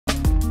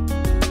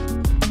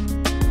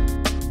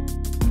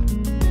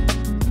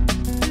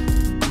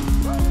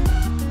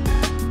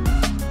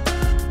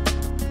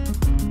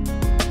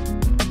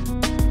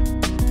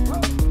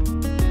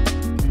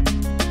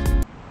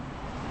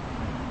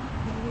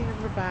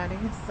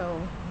everybody. So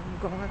I'm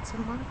going to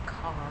my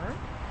car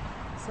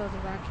so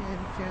that I can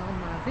film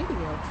my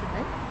video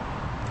today.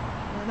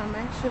 And I'm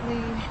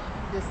actually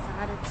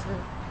decided to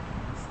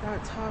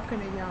start talking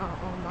to y'all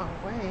on my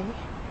way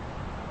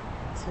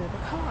to the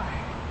car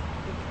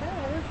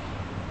because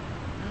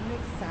I'm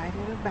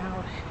excited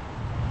about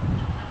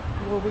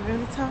what we're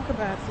going to talk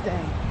about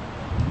today.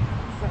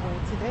 So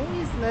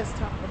today's Let's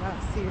Talk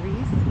About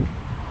series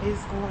is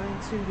going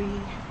to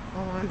be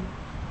on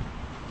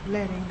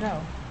letting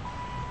go.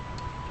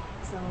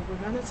 So we're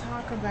going to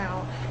talk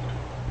about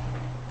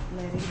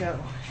letting go.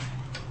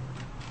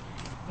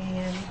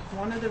 And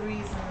one of the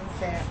reasons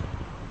that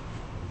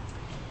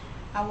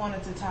I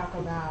wanted to talk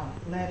about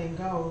letting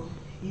go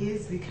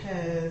is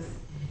because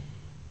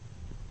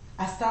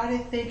I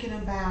started thinking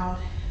about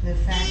the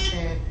fact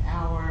that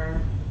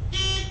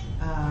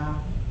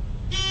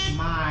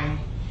my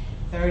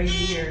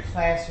 30-year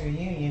class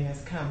reunion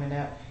is coming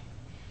up.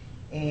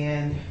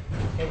 And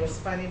it was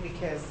funny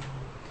because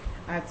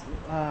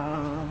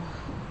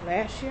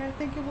last year, I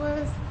think it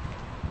was,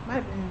 might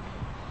have been,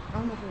 I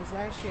don't know if it was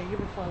last year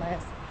before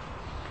last.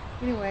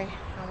 Anyway,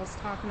 I was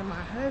talking to my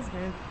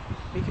husband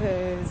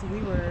because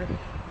we were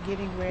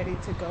getting ready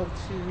to go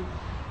to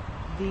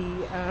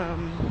the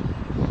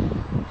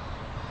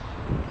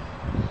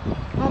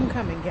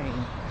homecoming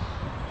game.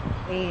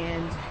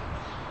 And,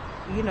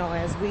 you know,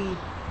 as we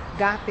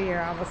got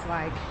there, I was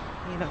like,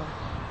 you know,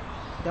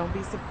 don't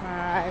be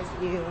surprised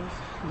if,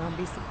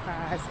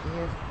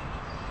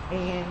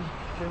 and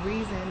the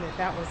reason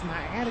that was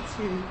my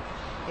attitude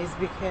is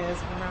because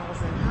when I was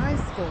in high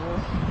school,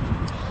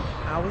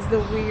 I was the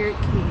weird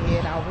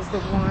kid. I was the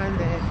one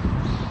that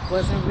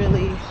wasn't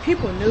really,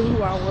 people knew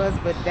who I was,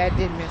 but that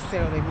didn't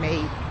necessarily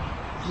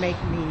make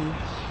me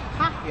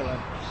popular.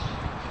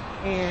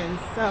 And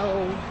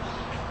so,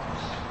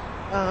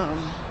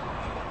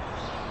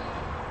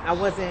 I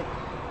wasn't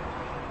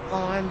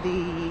on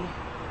the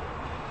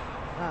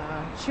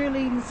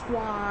cheerleading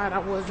squad. I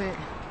wasn't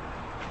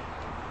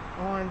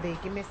on the,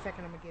 give me a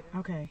second, I'm gonna get it.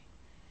 Okay.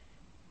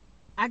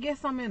 I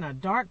guess I'm in a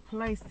dark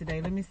place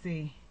today. Let me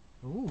see.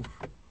 Ooh.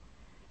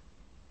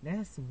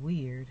 That's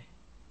weird.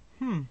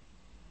 Well,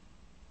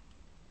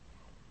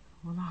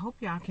 I hope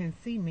y'all can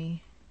see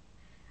me.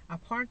 I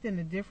parked in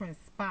a different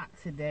spot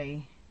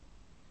today.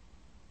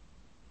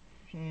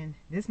 And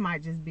this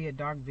might just be a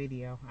dark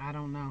video. I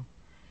don't know.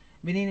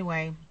 But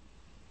anyway,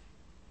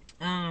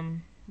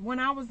 when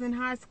I was in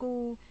high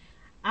school,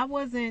 I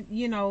wasn't,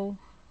 you know,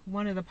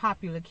 one of the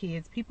popular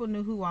kids. People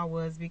knew who I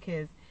was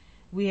because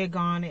we had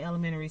gone to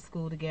elementary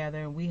school together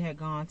and we had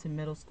gone to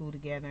middle school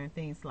together and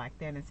things like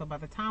that. And so by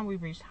the time we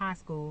reached high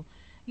school,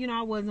 you know,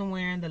 I wasn't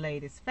wearing the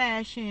latest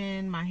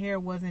fashion. My hair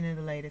wasn't in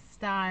the latest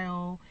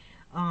style.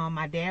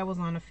 My dad was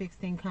on a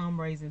fixed income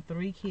raising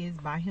 3 kids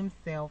by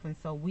himself. And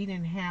so we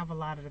didn't have a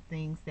lot of the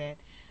things that,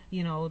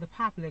 you know, the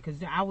popular,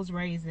 because I was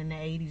raised in the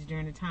 80s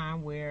during the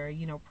time where,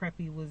 you know,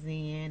 preppy was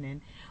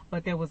in,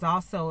 but there was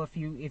also, if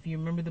you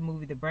remember the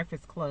movie The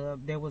Breakfast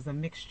Club, there was a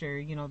mixture,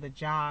 you know, the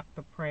jock,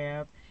 the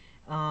prep,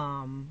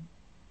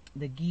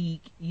 the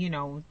geek, you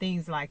know,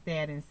 things like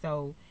that. And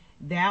so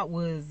that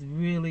was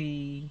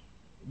really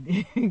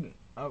that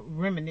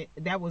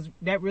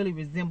really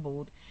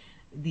resembled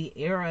the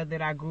era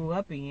that I grew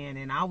up in.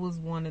 And I was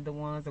one of the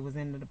ones that was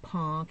into the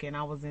punk, and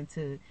I was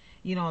into,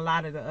 you know, a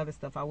lot of the other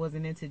stuff. I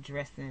wasn't into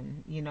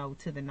dressing, you know,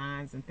 to the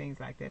nines and things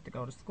like that to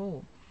go to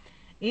school.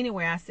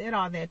 Anyway, I said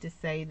all that to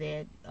say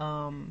that,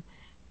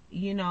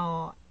 you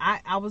know,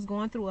 I was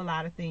going through a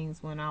lot of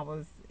things when I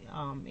was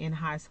in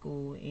high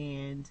school,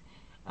 and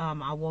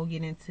I won't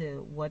get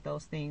into what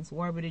those things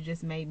were, but it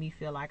just made me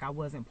feel like I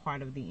wasn't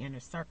part of the inner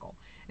circle.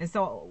 And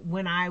so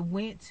when I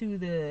went to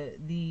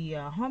the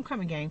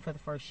homecoming game for the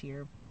first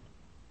year,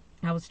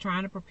 I was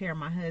trying to prepare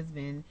my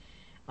husband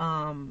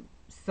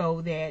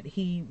so that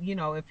he, you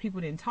know, if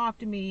people didn't talk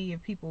to me,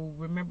 if people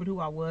remembered who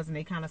I was and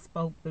they kind of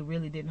spoke but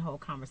really didn't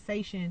hold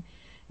conversation,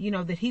 you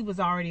know, that he was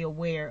already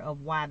aware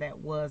of why that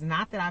was.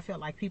 Not that I felt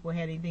like people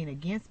had anything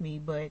against me,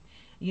 but,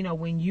 you know,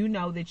 when you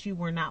know that you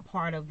were not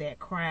part of that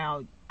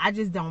crowd, I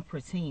just don't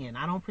pretend.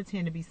 I don't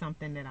pretend to be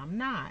something that I'm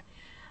not.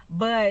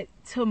 But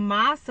to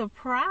my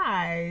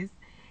surprise,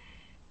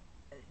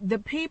 the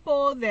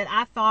people that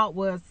I thought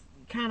was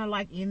kind of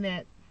like in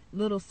that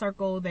little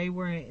circle,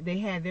 they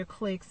had their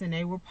cliques and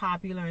they were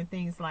popular and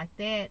things like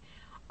that,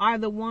 are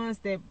the ones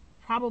that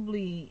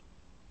probably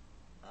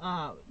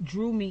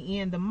drew me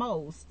in the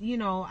most. You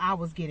know, I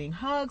was getting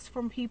hugs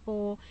from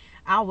people.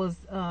 I was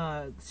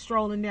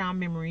strolling down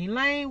memory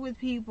lane with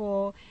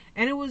people,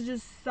 and it was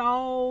just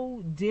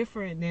so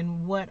different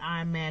than what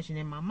I imagined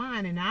in my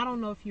mind. And I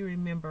don't know if you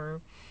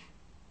remember,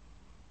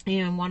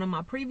 in one of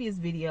my previous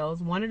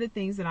videos, one of the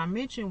things that I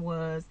mentioned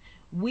was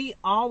we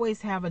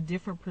always have a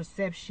different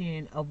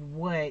perception of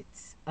what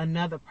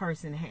another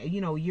person has. You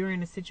know, you're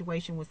in a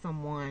situation with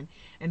someone,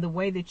 and the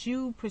way that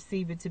you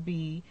perceive it to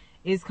be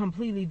is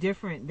completely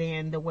different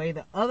than the way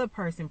the other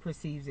person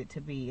perceives it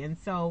to be. And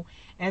so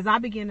as I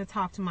began to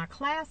talk to my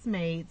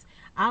classmates,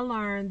 I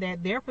learned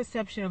that their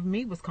perception of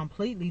me was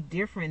completely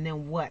different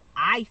than what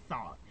I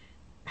thought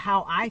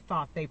how I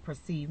thought they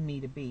perceived me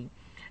to be.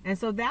 And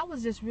so that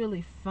was just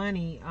really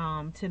funny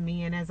to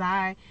me. And as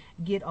I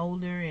get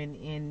older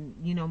and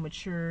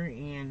mature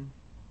and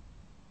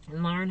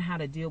learn how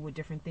to deal with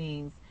different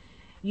things,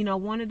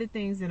 one of the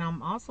things that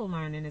I'm also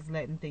learning is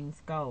letting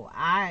things go.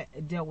 I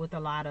dealt with a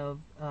lot of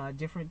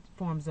different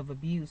forms of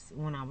abuse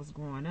when I was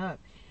growing up.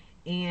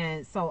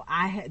 And so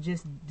I had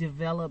just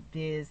developed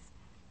this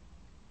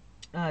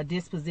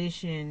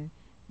disposition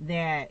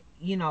that,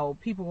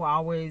 people were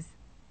always,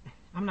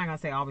 I'm not going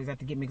to say always have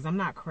to get me because I'm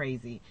not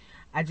crazy.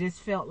 I just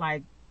felt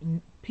like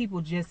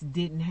people just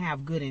didn't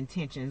have good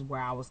intentions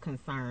where I was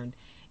concerned.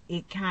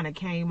 It kind of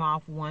came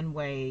off one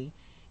way,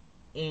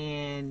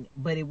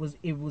 but it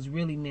was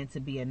really meant to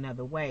be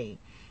another way.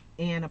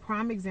 And a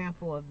prime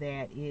example of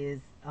that is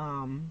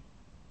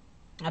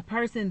a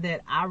person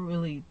that I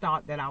really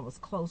thought that I was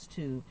close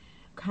to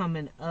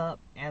coming up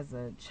as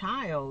a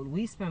child.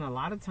 We spent a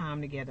lot of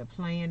time together,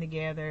 playing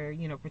together,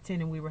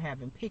 pretending we were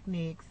having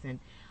picnics and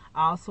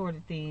all sort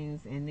of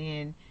things. And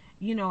then,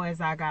 as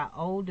I got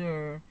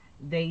older,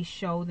 they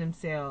showed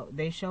themselves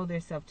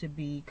to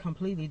be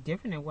completely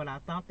different than what I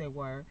thought they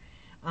were.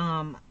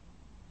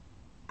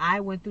 I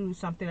went through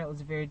something that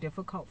was very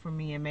difficult for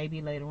me, and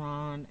maybe later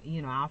on,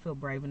 I'll feel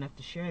brave enough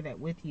to share that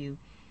with you.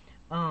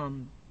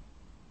 And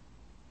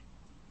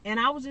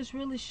I was just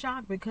really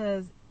shocked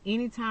because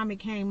anytime it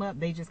came up,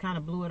 they just kind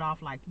of blew it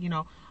off like,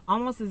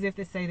 almost as if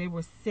to say they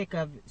were sick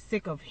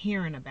of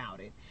hearing about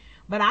it.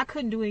 But I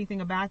couldn't do anything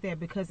about that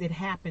because it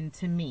happened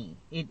to me.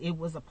 It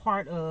was a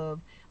part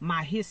of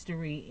my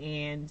history,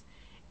 and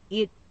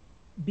it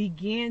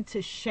began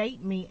to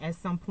shape me at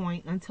some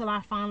point until I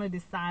finally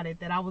decided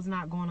that I was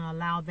not going to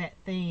allow that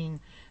thing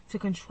to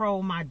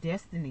control my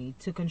destiny,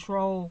 to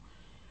control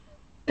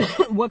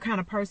what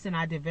kind of person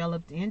I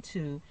developed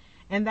into.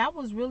 And that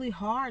was really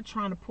hard,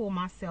 trying to pull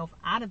myself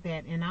out of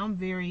that. And I'm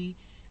very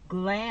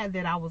glad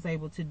that I was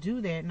able to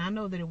do that. And I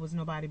know that it was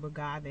nobody but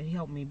God that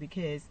helped me,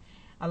 because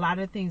a lot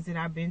of things that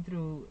I've been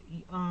through,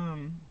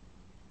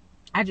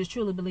 I just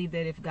truly believe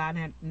that if God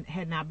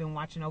had not been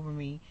watching over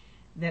me,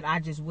 that I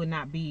just would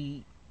not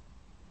be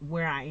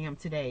where I am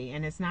today.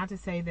 And it's not to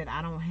say that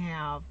I don't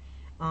have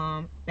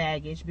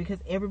baggage, because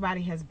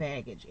everybody has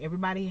baggage.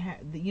 Everybody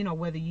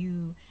whether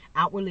you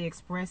outwardly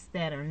express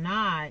that or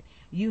not,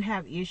 you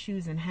have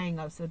issues and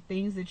hang-ups of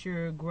things that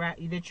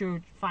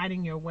you're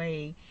fighting your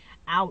way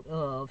out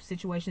of,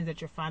 situations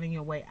that you're finding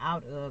your way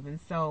out of. And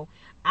so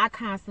I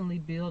constantly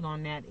build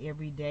on that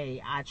every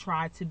day. I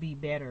try to be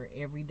better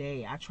every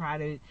day. I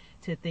try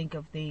to think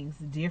of things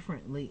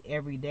differently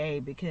every day,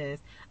 because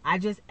I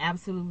just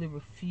absolutely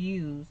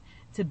refuse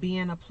to be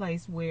in a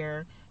place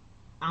where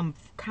I'm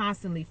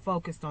constantly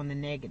focused on the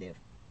negative.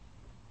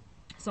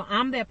 So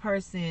I'm that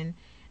person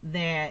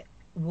that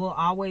will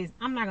always,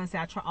 I'm not going to say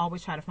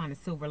always try to find a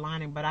silver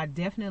lining, but I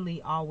definitely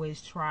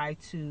always try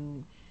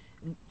to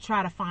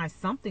find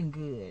something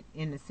good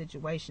in the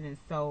situation. And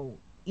so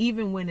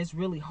even when it's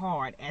really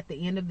hard, at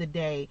the end of the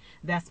day,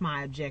 that's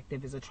my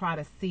objective, is to try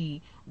to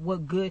see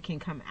what good can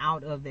come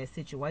out of that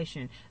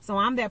situation. So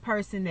I'm that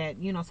person that,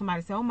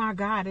 somebody say, oh my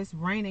God, it's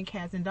raining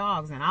cats and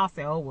dogs. And I'll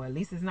say, oh, well, at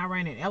least it's not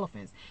raining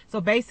elephants. So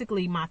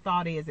basically my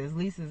thought is,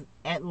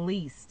 at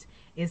least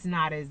it's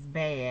not as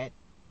bad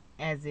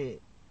as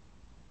it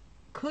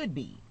could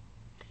be.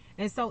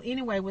 And so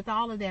anyway, with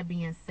all of that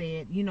being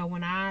said,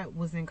 when I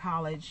was in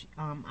college,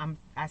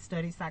 I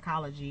studied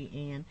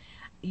psychology, and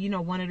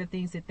one of the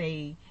things that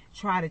they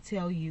try to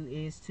tell you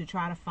is to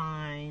try to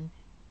find,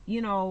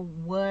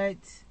 what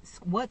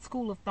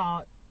school of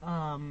thought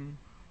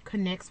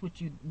connects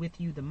with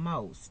you the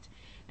most.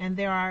 And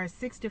there are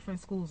 6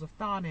 different schools of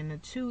thought, and the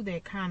 2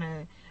 that kind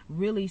of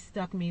really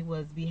stuck me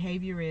was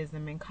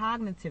behaviorism and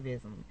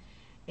cognitivism.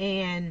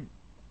 And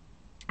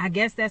I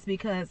guess that's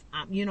because,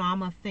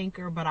 I'm a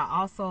thinker, but I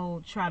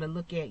also try to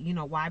look at,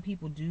 why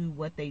people do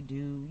what they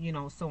do,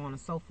 so on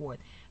and so forth.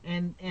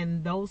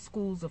 And those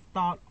schools of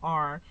thought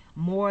are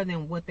more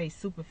than what they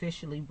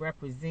superficially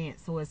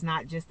represent. So it's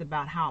not just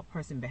about how a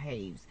person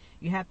behaves.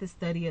 You have to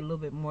study a little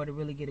bit more to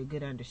really get a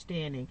good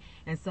understanding.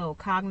 And so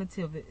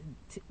cognitivism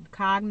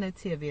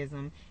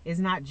is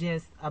not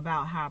just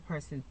about how a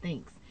person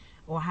thinks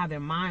or how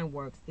their mind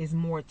works. It's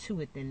more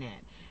to it than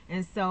that.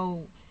 And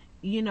so,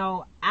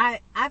 I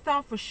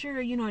thought for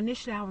sure,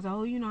 initially I was,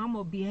 I'm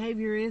a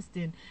behaviorist,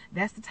 and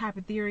that's the type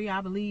of theory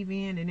I believe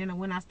in. And then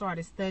when I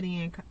started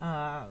studying,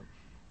 about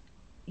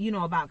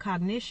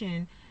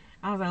cognition,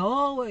 I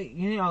was like,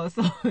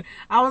 so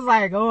I was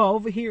like,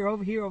 over here,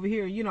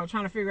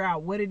 trying to figure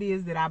out what it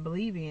is that I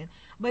believe in.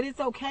 But it's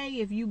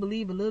okay if you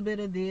believe a little bit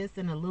of this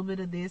and a little bit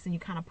of this, and you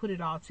kind of put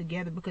it all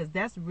together, because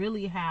that's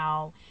really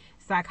how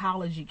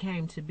psychology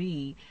came to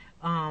be.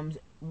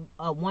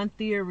 One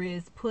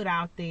theorist put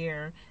out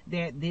there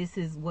that this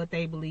is what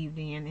they believed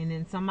in, and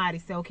then somebody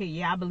said, okay,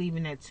 yeah, I believe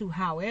in that too.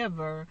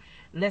 However,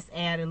 let's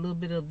add a little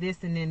bit of this,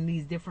 and then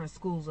these different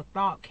schools of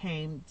thought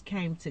came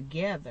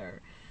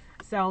together.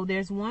 So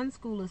there's one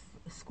school of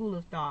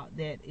thought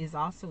that is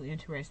also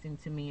interesting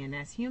to me, and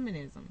that's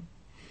humanism.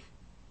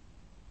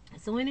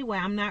 So anyway,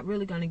 I'm not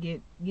really going to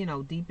get,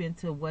 deep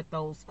into what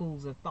those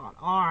schools of thought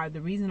are.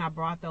 The reason I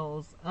brought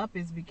those up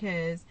is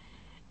because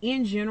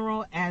in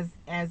general, as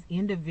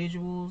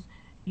individuals,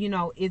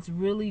 it's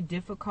really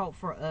difficult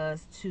for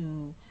us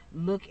to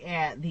look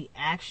at the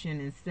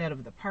action instead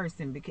of the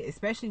person, because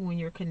especially when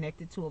you're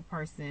connected to a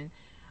person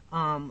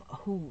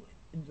who,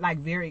 like,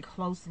 very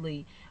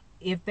closely,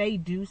 if they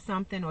do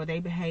something or they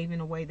behave in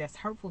a way that's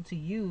hurtful to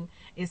you,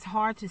 it's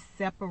hard to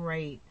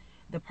separate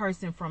the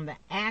person from the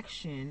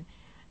action.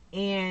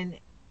 And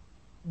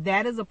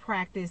that is a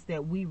practice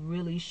that we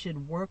really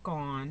should work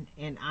on.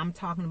 And I'm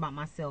talking about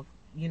myself,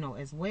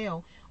 as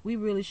well. We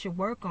really should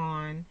work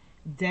on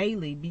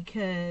daily,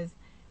 because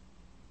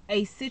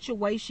a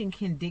situation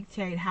can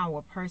dictate how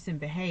a person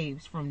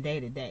behaves from day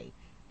to day.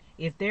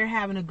 If they're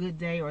having a good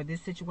day, or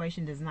this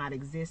situation does not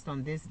exist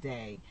on this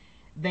day,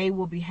 they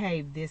will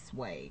behave this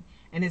way.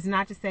 And it's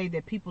not to say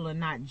that people are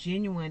not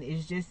genuine.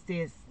 It's just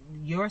that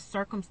your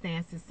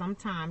circumstances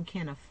sometimes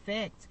can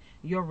affect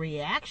your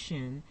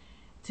reaction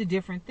to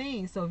different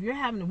things. So if you're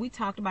having, we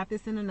talked about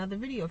this in another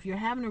video, if you're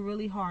having a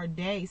really hard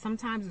day,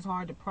 sometimes it's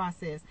hard to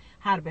process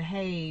how to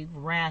behave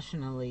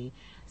rationally.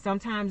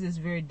 Sometimes it's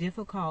very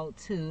difficult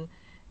to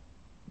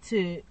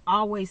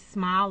always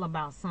smile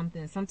about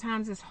something.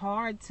 Sometimes it's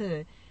hard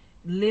to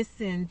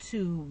listen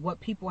to what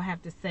people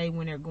have to say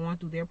when they're going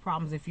through their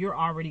problems if you're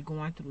already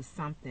going through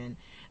something.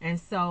 And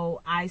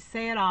so I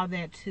said all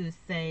that to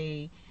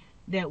say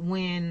that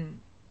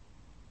when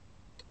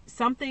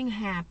something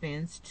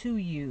happens to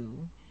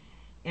you,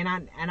 and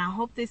I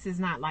hope this is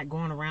not like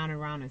going around and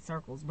around in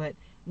circles, but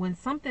when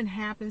something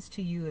happens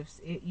to you, if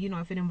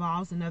it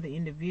involves another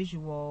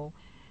individual,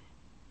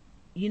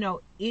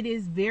 it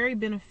is very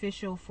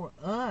beneficial for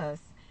us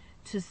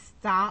to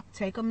stop,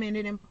 take a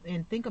minute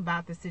and think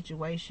about the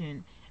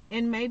situation.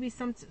 And maybe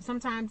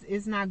sometimes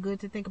it's not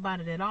good to think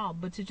about it at all,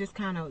 but to just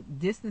kind of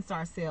distance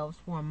ourselves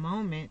for a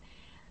moment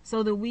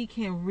so that we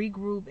can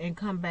regroup and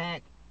come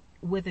back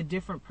with a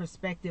different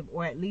perspective,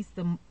 or at least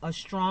a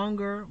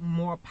stronger,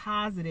 more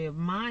positive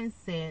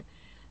mindset,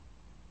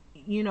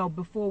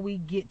 before we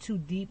get too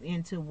deep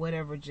into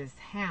whatever just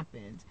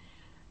happened.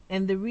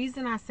 And the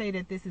reason I say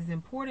that this is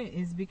important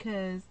is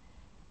because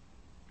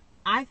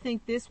I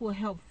think this will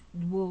help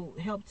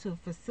to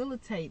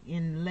facilitate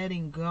in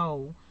letting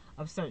go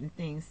of certain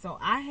things. So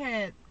I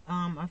had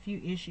a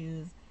few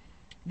issues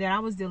that I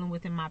was dealing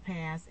with in my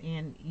past,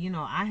 and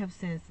I have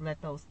since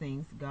let those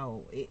things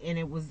go. And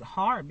it was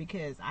hard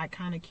because I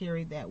kind of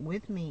carried that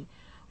with me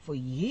for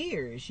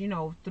years,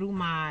 through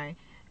my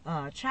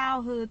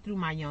childhood, through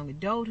my young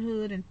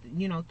adulthood, and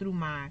through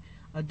my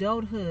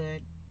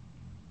adulthood.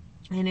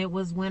 And it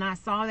was when I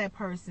saw that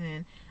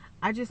person,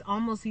 I just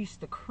almost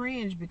used to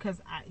cringe,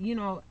 because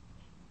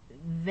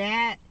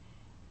that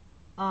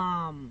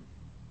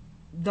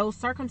those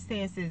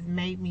circumstances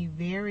made me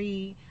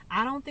very,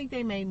 I don't think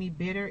they made me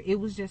bitter. It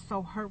was just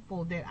so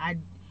hurtful that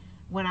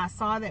when I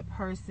saw that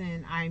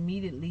person, I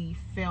immediately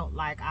felt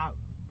like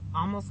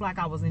almost like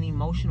I was in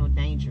emotional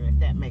danger, if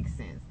that makes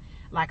sense.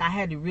 Like I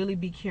had to really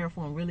be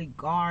careful and really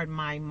guard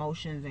my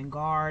emotions and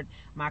guard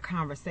my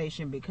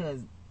conversation,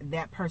 because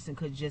that person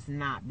could just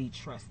not be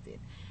trusted.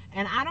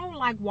 And I don't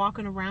like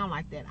walking around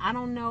like that. I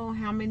don't know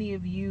how many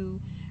of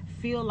you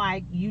feel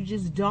like you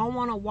just don't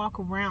want to walk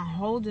around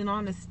holding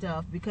on to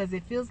stuff, because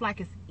it feels like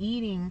it's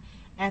eating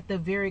at the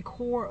very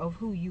core of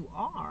who you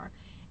are.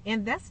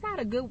 And that's not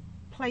a good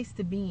place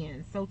to be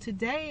in. So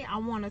today I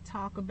want to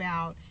talk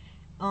about,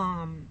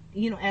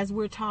 as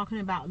we're talking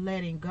about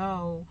letting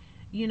go,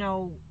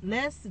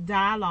 let's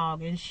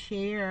dialogue and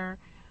share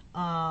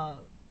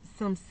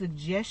some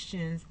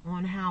suggestions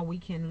on how we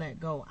can let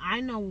go.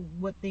 I know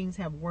what things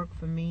have worked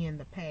for me in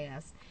the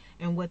past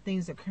and what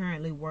things are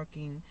currently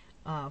working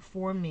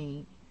for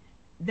me.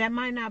 That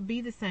might not be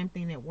the same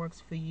thing that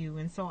works for you.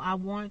 And so I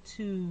want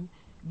to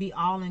be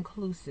all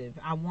inclusive.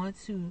 I want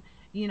to,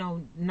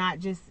 not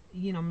just,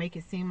 make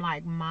it seem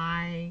like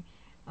my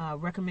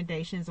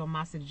recommendations or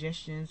my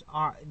suggestions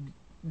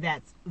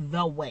that's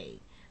the way.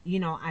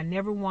 I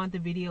never want the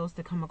videos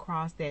to come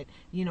across that,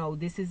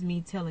 this is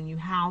me telling you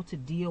how to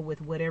deal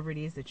with whatever it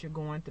is that you're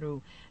going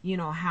through,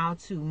 how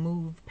to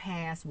move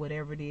past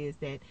whatever it is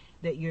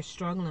that you're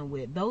struggling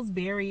with. Those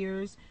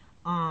barriers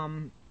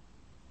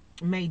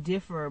may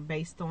differ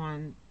based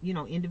on,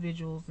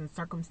 individuals and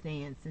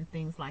circumstance and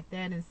things like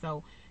that. And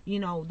so,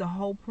 the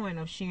whole point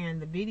of sharing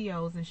the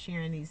videos and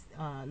sharing these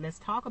let's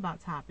talk about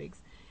topics,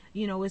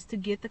 is to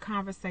get the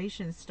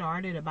conversation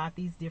started about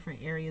these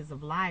different areas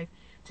of life,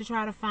 to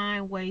try to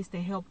find ways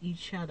to help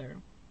each other.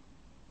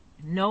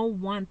 No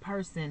one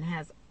person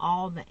has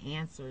all the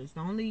answers.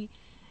 The only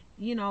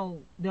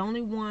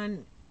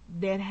one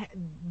that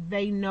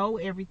they know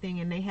everything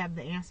and they have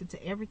the answer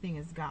to everything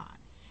is God.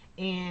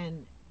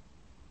 And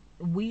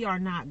we are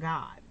not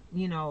God.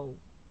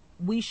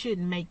 We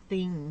shouldn't make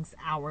things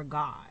our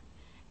God.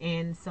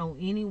 And so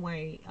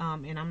anyway,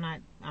 and I'm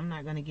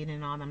not going to get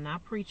into all, I'm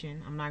not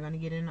preaching. I'm not going to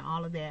get into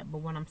all of that. But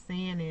what I'm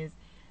saying is,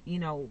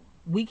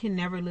 we can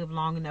never live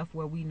long enough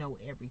where we know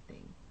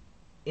everything.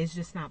 It's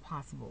just not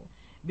possible.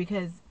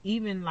 Because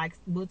even like,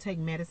 we'll take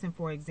medicine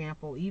for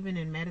example. Even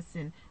in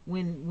medicine,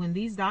 when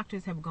these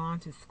doctors have gone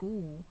to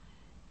school,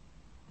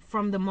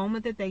 from the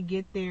moment that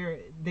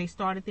they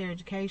started their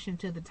education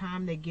to the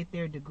time they get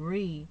their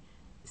degree,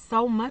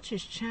 so much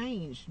has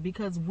changed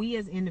because we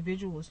as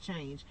individuals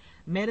change.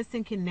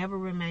 Medicine can never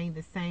remain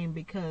the same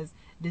because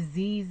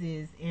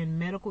diseases and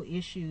medical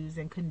issues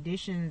and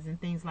conditions and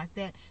things like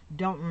that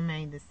don't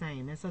remain the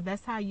same. And so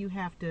that's how you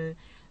have to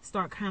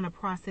start kind of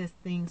process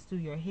things through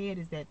your head,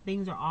 is that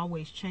things are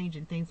always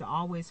changing, things are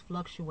always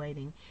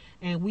fluctuating,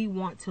 and we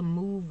want to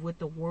move with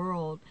the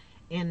world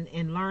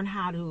and learn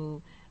how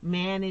to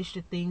manage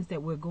the things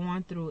that we're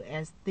going through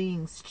as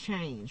things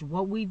change.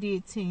 What we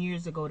did 10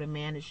 years ago to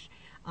manage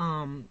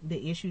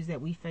the issues that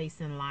we face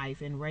in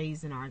life and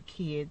raising our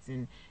kids,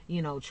 and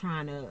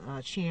trying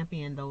to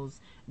champion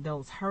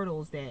those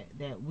hurdles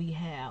that we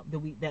have,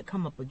 that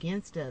come up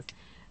against us.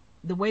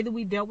 The way that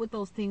we dealt with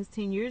those things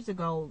 10 years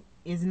ago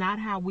is not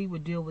how we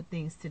would deal with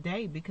things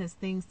today, because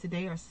things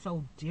today are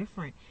so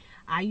different.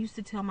 I used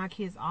to tell my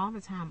kids all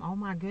the time, oh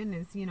my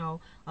goodness,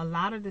 a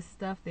lot of the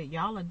stuff that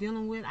y'all are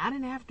dealing with, I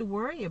didn't have to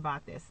worry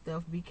about that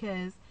stuff,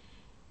 because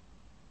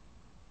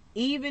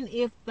even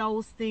if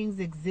those things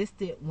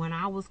existed when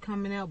I was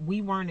coming up,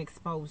 we weren't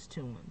exposed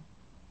to them.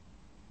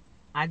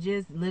 I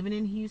just, living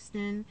in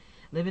Houston,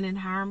 living in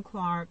Hiram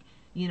Clark,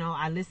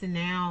 I listen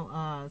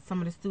now, some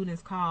of the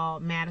students call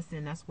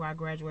Madison, that's where I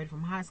graduated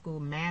from high school,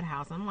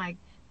 Madhouse. I'm like,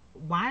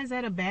 why is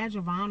that a badge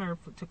of honor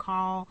to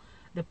call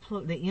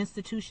the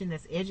institution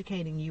that's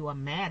educating you a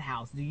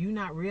madhouse? Do you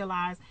not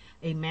realize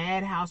a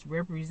madhouse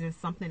represents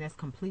something that's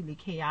completely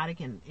chaotic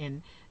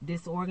and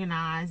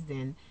disorganized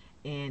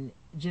and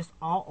just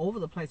all over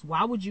the place?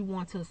 Why would you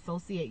want to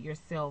associate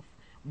yourself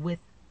with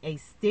a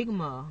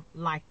stigma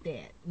like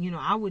that?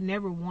 I would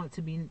never want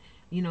to be,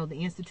 the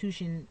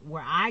institution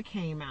where I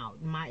came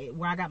out,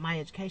 where I got my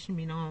education,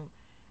 being known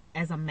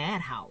as a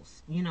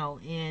madhouse,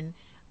 and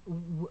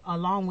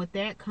along with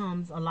that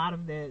comes a lot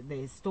of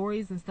the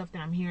stories and stuff that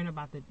I'm hearing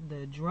about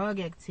the drug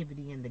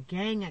activity and the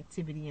gang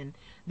activity, and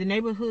the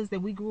neighborhoods that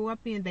we grew up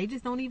in, they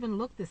just don't even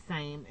look the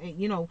same.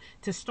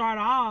 To start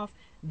off,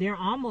 they're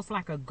almost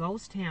like a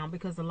ghost town,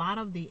 because a lot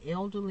of the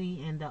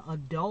elderly and the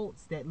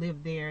adults that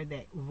live there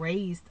that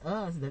raised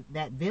us,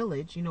 that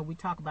village, we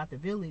talk about the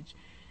village,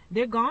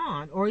 they're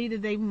gone, or either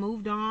they've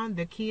moved on.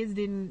 The kids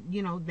didn't,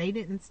 they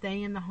didn't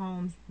stay in the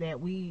homes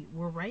that we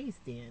were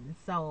raised in.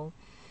 So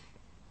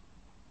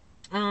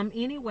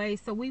anyway,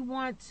 so we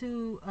want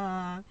to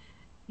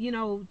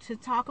to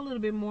talk a little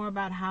bit more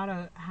about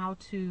how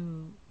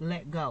to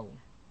let go.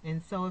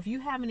 And so if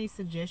you have any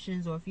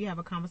suggestions, or if you have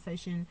a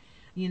conversation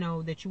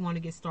that you want to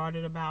get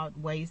started about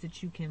ways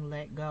that you can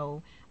let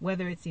go,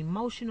 whether it's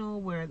emotional,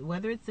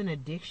 whether it's an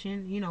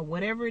addiction,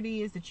 whatever it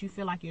is that you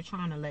feel like you're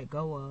trying to let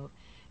go of,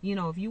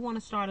 if you want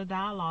to start a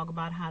dialogue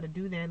about how to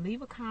do that,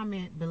 leave a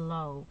comment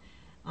below.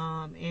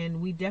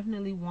 And we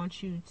definitely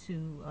want you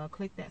to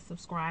click that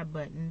subscribe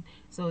button,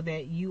 so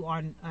that you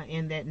are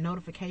and that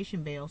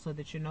notification bell, so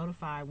that you're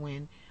notified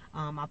when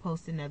I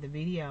post another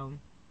video.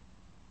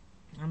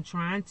 I'm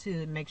trying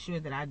to make sure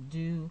that I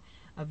do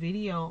a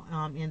video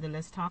in the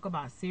Let's Talk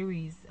About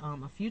series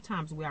a few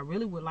times a week. I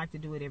really would like to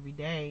do it every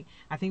day.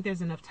 I think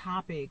there's enough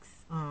topics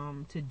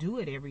to do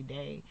it every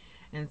day.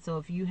 And so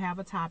if you have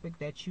a topic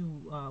that you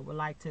would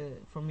like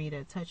for me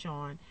to touch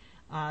on,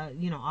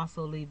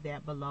 also leave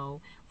that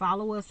below.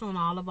 Follow us on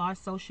all of our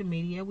social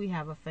media. We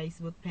have a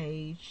Facebook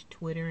page,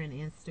 Twitter, and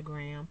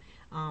Instagram.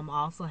 I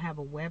also have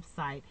a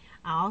website.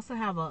 I also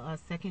have a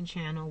second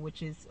channel,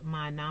 which is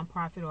my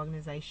nonprofit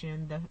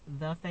organization,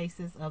 the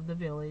Faces of the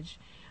Village.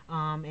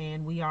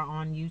 And we are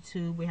on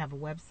YouTube. We have a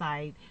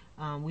website.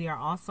 We are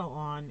also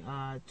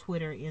on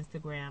Twitter,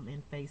 Instagram,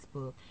 and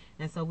Facebook.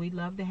 And so we'd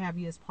love to have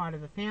you as part of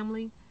the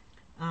family.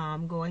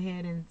 Go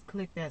ahead and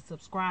click that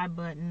subscribe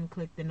button,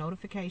 click the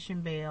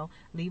notification bell,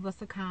 leave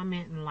us a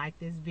comment, and like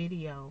this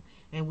video.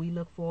 And we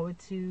look forward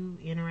to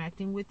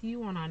interacting with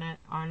you on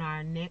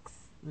our next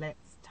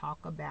Let's Talk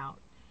About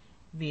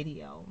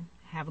video.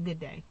 Have a good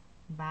day.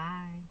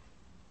 Bye.